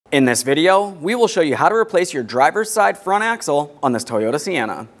In this video, we will show you how to replace your driver's side front axle on this Toyota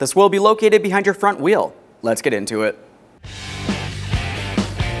Sienna. This will be located behind your front wheel. Let's get into it.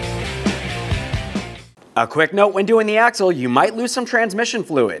 A quick note, when doing the axle, you might lose some transmission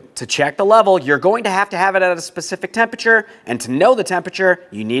fluid. To check the level, you're going to have it at a specific temperature, and to know the temperature,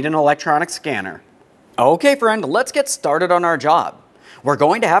 you need an electronic scanner. Okay friend, let's get started on our job. We're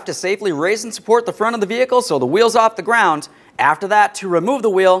going to have to safely raise and support the front of the vehicle so the wheel's off the ground. After that, to remove the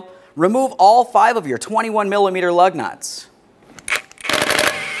wheel, remove all 5 of your 21mm lug nuts.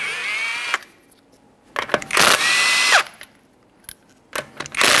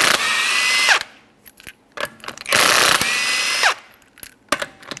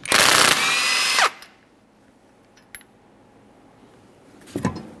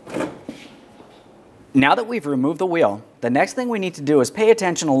 Now that we've removed the wheel, the next thing we need to do is pay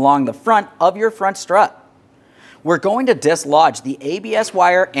attention along the front of your front strut. We're going to dislodge the ABS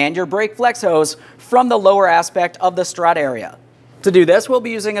wire and your brake flex hose from the lower aspect of the strut area. To do this, we'll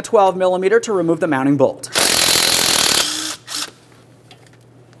be using a 12mm to remove the mounting bolt.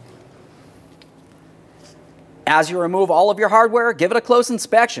 As you remove all of your hardware, give it a close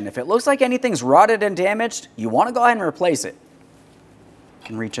inspection. If it looks like anything's rotted and damaged, you want to go ahead and replace it. You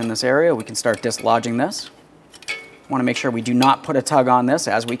can reach in this area, we can start dislodging this. Want to make sure we do not put a tug on this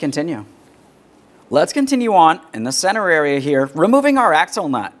as we continue. Let's continue on in the center area here, removing our axle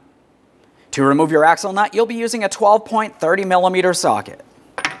nut. To remove your axle nut, you'll be using a 12.30mm socket.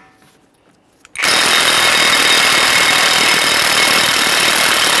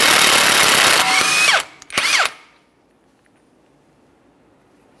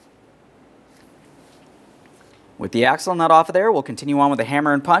 With the axle nut off of there, we'll continue on with a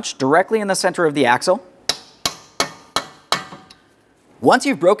hammer and punch directly in the center of the axle. Once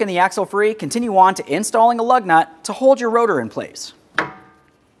you've broken the axle free, continue on to installing a lug nut to hold your rotor in place.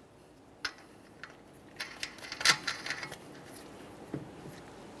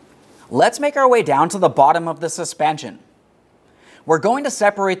 Let's make our way down to the bottom of the suspension. We're going to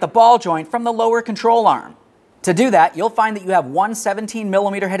separate the ball joint from the lower control arm. To do that, you'll find that you have one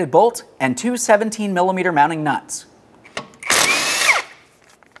 17mm headed bolt and 2 17mm mounting nuts.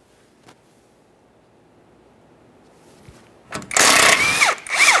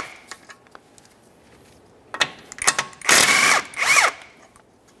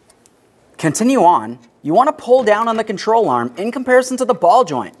 Continue on, you want to pull down on the control arm in comparison to the ball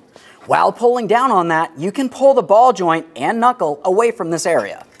joint. While pulling down on that, you can pull the ball joint and knuckle away from this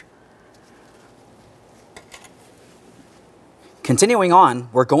area. Continuing on,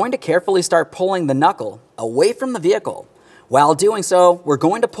 we're going to carefully start pulling the knuckle away from the vehicle. While doing so, we're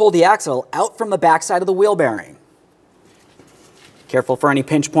going to pull the axle out from the backside of the wheel bearing. Careful for any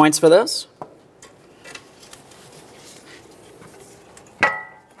pinch points for this.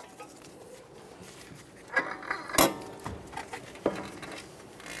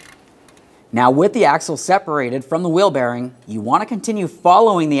 Now with the axle separated from the wheel bearing, you want to continue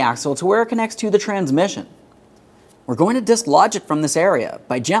following the axle to where it connects to the transmission. We're going to dislodge it from this area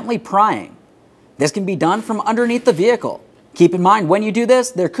by gently prying. This can be done from underneath the vehicle. Keep in mind, when you do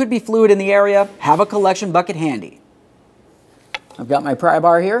this, there could be fluid in the area. Have a collection bucket handy. I've got my pry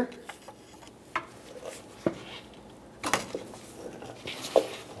bar here.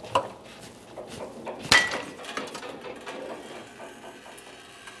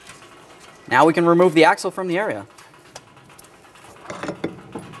 Now we can remove the axle from the area.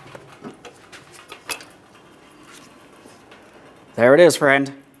 There it is,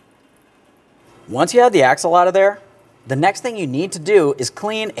 friend. Once you have the axle out of there, the next thing you need to do is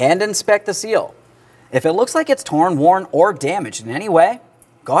clean and inspect the seal. If it looks like it's torn, worn, or damaged in any way,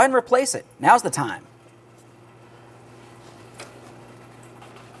 go ahead and replace it. Now's the time.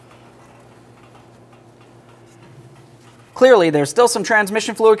 Clearly, there's still some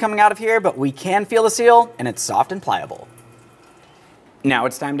transmission fluid coming out of here, but we can feel the seal, and it's soft and pliable. Now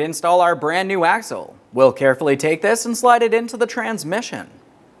it's time to install our brand new axle. We'll carefully take this and slide it into the transmission.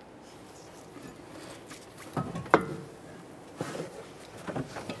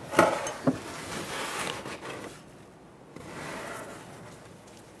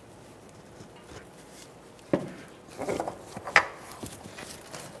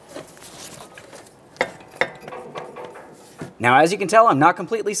 Now, as you can tell, I'm not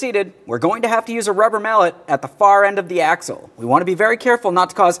completely seated. We're going to have to use a rubber mallet at the far end of the axle. We want to be very careful not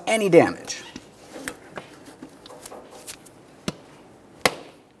to cause any damage.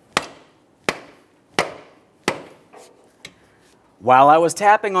 While I was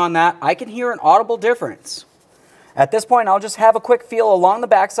tapping on that, I can hear an audible difference. At this point, I'll just have a quick feel along the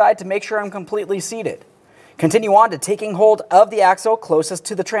backside to make sure I'm completely seated. Continue on to taking hold of the axle closest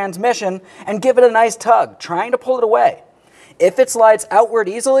to the transmission and give it a nice tug, trying to pull it away. If it slides outward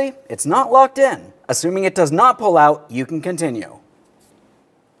easily, it's not locked in. Assuming it does not pull out, you can continue.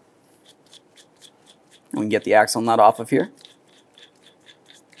 We can get the axle nut off of here.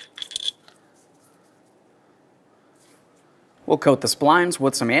 We'll coat the splines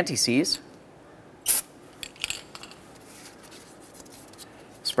with some anti-seize.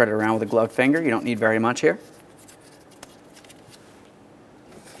 Spread it around with a gloved finger. You don't need very much here.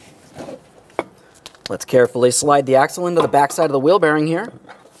 Let's carefully slide the axle into the backside of the wheel bearing here.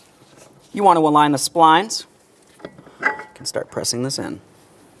 You want to align the splines. You can start pressing this in.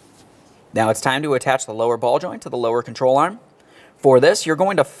 Now it's time to attach the lower ball joint to the lower control arm. For this, you're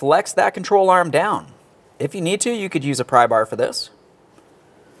going to flex that control arm down. If you need to, you could use a pry bar for this.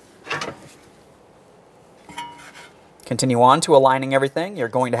 Continue on to aligning everything. You're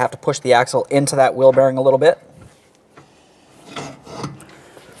going to have to push the axle into that wheel bearing a little bit.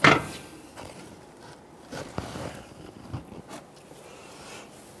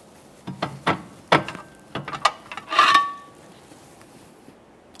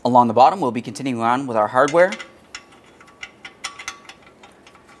 Along the bottom, we'll be continuing on with our hardware.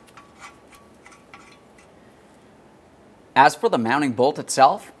 As for the mounting bolt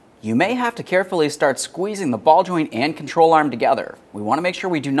itself, you may have to carefully start squeezing the ball joint and control arm together. We want to make sure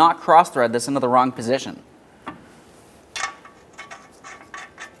we do not cross-thread this into the wrong position.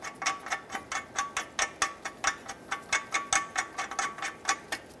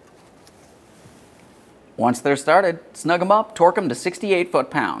 Once they're started, snug them up, torque them to 68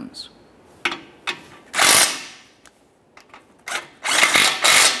 foot-pounds.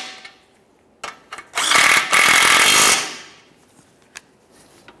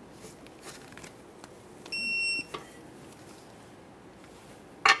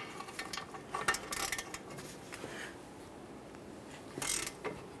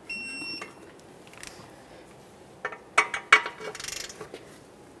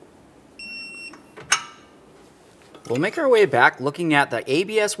 We'll make our way back looking at the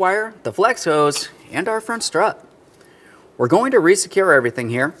ABS wire, the flex hose, and our front strut. We're going to resecure everything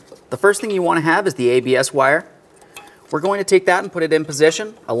here. The first thing you want to have is the ABS wire. We're going to take that and put it in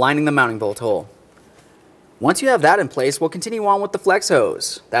position, aligning the mounting bolt hole. Once you have that in place, we'll continue on with the flex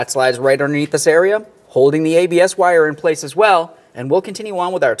hose. That slides right underneath this area, holding the ABS wire in place as well, and we'll continue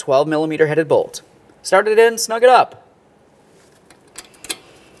on with our 12mm headed bolt. Start it in, snug it up.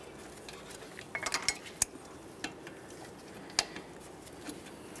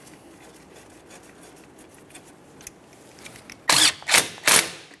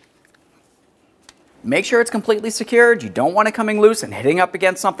 Make sure it's completely secured. You don't want it coming loose and hitting up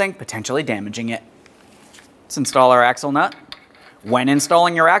against something, potentially damaging it. Let's install our axle nut. When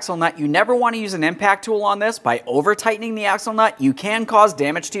installing your axle nut, you never want to use an impact tool on this. By over-tightening the axle nut, you can cause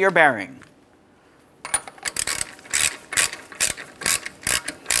damage to your bearing.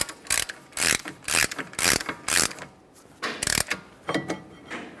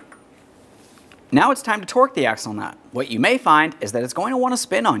 Now it's time to torque the axle nut. What you may find is that it's going to want to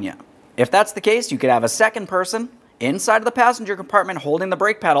spin on you. If that's the case, you could have a second person inside of the passenger compartment holding the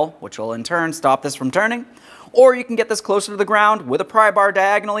brake pedal, which will in turn stop this from turning, or you can get this closer to the ground with a pry bar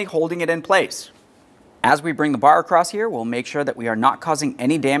diagonally holding it in place. As we bring the bar across here, we'll make sure that we are not causing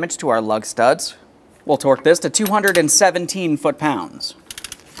any damage to our lug studs. We'll torque this to 217 foot-pounds.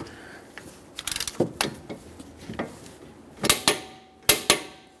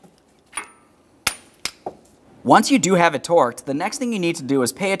 Once you do have it torqued, the next thing you need to do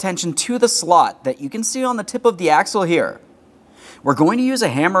is pay attention to the slot that you can see on the tip of the axle here. We're going to use a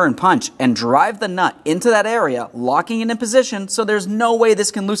hammer and punch and drive the nut into that area, locking it in position so there's no way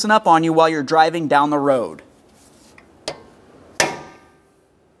this can loosen up on you while you're driving down the road.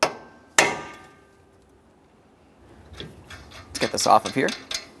 Let's get this off of here.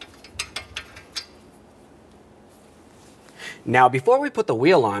 Now, before we put the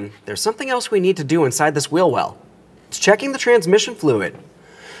wheel on, there's something else we need to do inside this wheel well. It's checking the transmission fluid.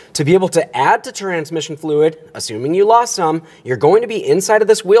 To be able to add to transmission fluid, assuming you lost some, you're going to be inside of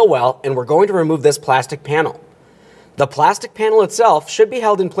this wheel well, and we're going to remove this plastic panel. The plastic panel itself should be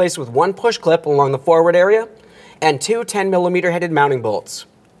held in place with one push clip along the forward area and two 10mm headed mounting bolts.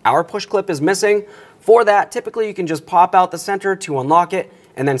 Our push clip is missing. For that, typically you can just pop out the center to unlock it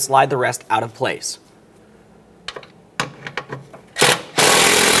and then slide the rest out of place.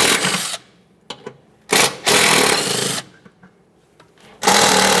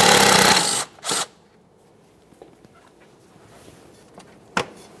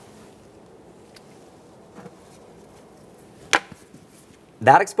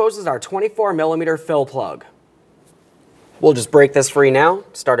 That exposes our 24mm fill plug. We'll just break this free now,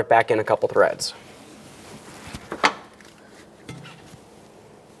 start it back in a couple threads.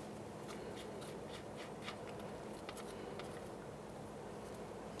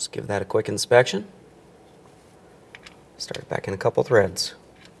 Just give that a quick inspection. Start it back in a couple threads.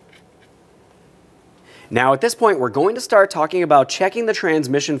 Now at this point, we're going to start talking about checking the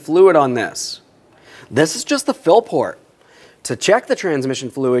transmission fluid on this. This is just the fill port. To check the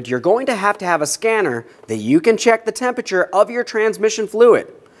transmission fluid, you're going to have a scanner that you can check the temperature of your transmission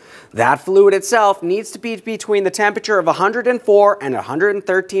fluid. That fluid itself needs to be between the temperature of 104 and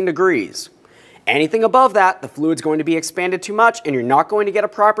 113 degrees. Anything above that, the fluid's going to be expanded too much and you're not going to get a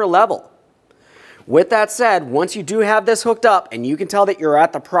proper level. With that said, once you do have this hooked up and you can tell that you're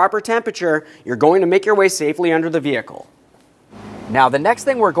at the proper temperature, you're going to make your way safely under the vehicle. Now the next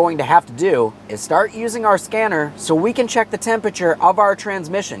thing we're going to have to do is start using our scanner so we can check the temperature of our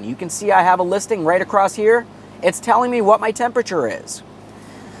transmission. You can see I have a listing right across here. It's telling me what my temperature is.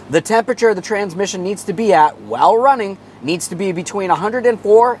 The temperature the transmission needs to be at while running needs to be between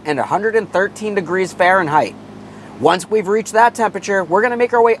 104 and 113 degrees Fahrenheit. Once we've reached that temperature, we're going to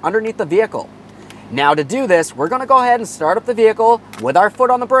make our way underneath the vehicle. Now to do this, we're going to go ahead and start up the vehicle with our foot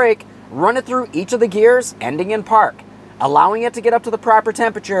on the brake, run it through each of the gears, ending in park, allowing it to get up to the proper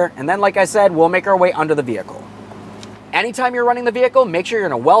temperature, and then like I said, we'll make our way under the vehicle. Anytime you're running the vehicle, make sure you're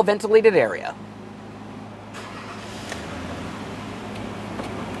in a well-ventilated area.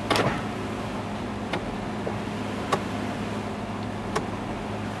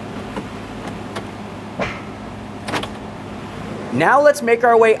 Now let's make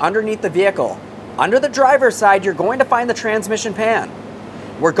our way underneath the vehicle. Under the driver's side, you're going to find the transmission pan.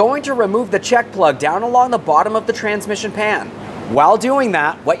 We're going to remove the check plug down along the bottom of the transmission pan. While doing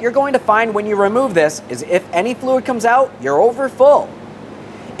that, what you're going to find when you remove this is if any fluid comes out, you're over full.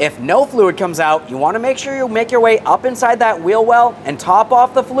 If no fluid comes out, you want to make sure you make your way up inside that wheel well and top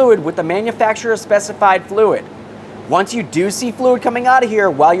off the fluid with the manufacturer specified fluid. Once you do see fluid coming out of here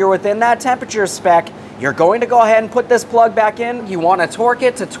while you're within that temperature spec, you're going to go ahead and put this plug back in. You want to torque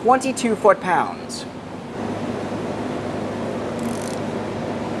it to 22 foot-pounds.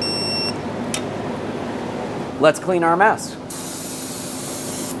 Let's clean our mess.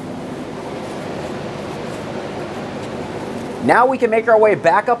 Now we can make our way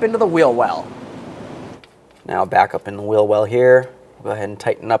back up into the wheel well. Now back up in the wheel well here. We'll go ahead and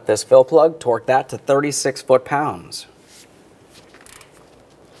tighten up this fill plug, torque that to 36 foot-pounds.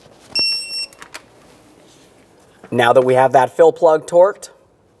 Now that we have that fill plug torqued,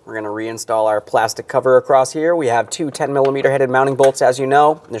 we're going to reinstall our plastic cover across here. We have two 10mm headed mounting bolts, as you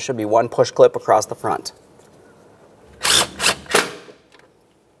know. There should be one push clip across the front.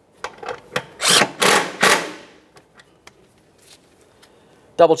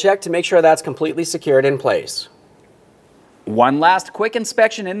 Double check to make sure that's completely secured in place. One last quick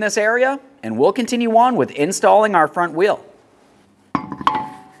inspection in this area, and we'll continue on with installing our front wheel.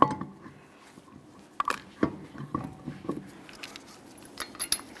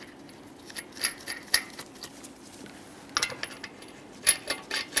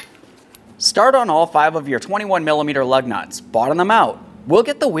 Start on all 5 of your 21mm lug nuts, bottom them out. We'll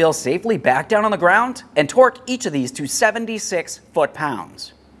get the wheel safely back down on the ground and torque each of these to 76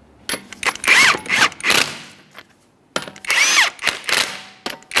 foot-pounds.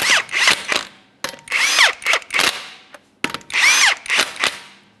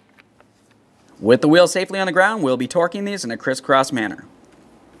 With the wheel safely on the ground, we'll be torquing these in a crisscross manner.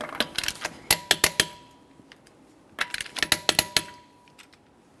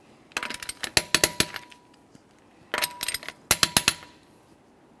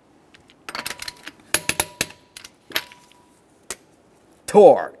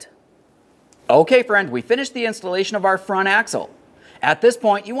 Torqued. Okay friend, we finished the installation of our front axle. At this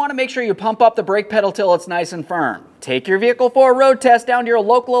point, you want to make sure you pump up the brake pedal till it's nice and firm. Take your vehicle for a road test down to your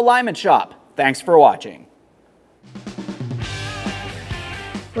local alignment shop. Thanks for watching.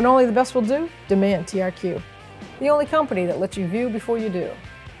 When only the best will do, demand TRQ. The only company that lets you view before you do.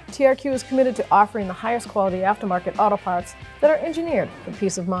 TRQ is committed to offering the highest quality aftermarket auto parts that are engineered for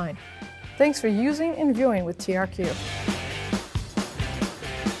peace of mind. Thanks for using and viewing with TRQ.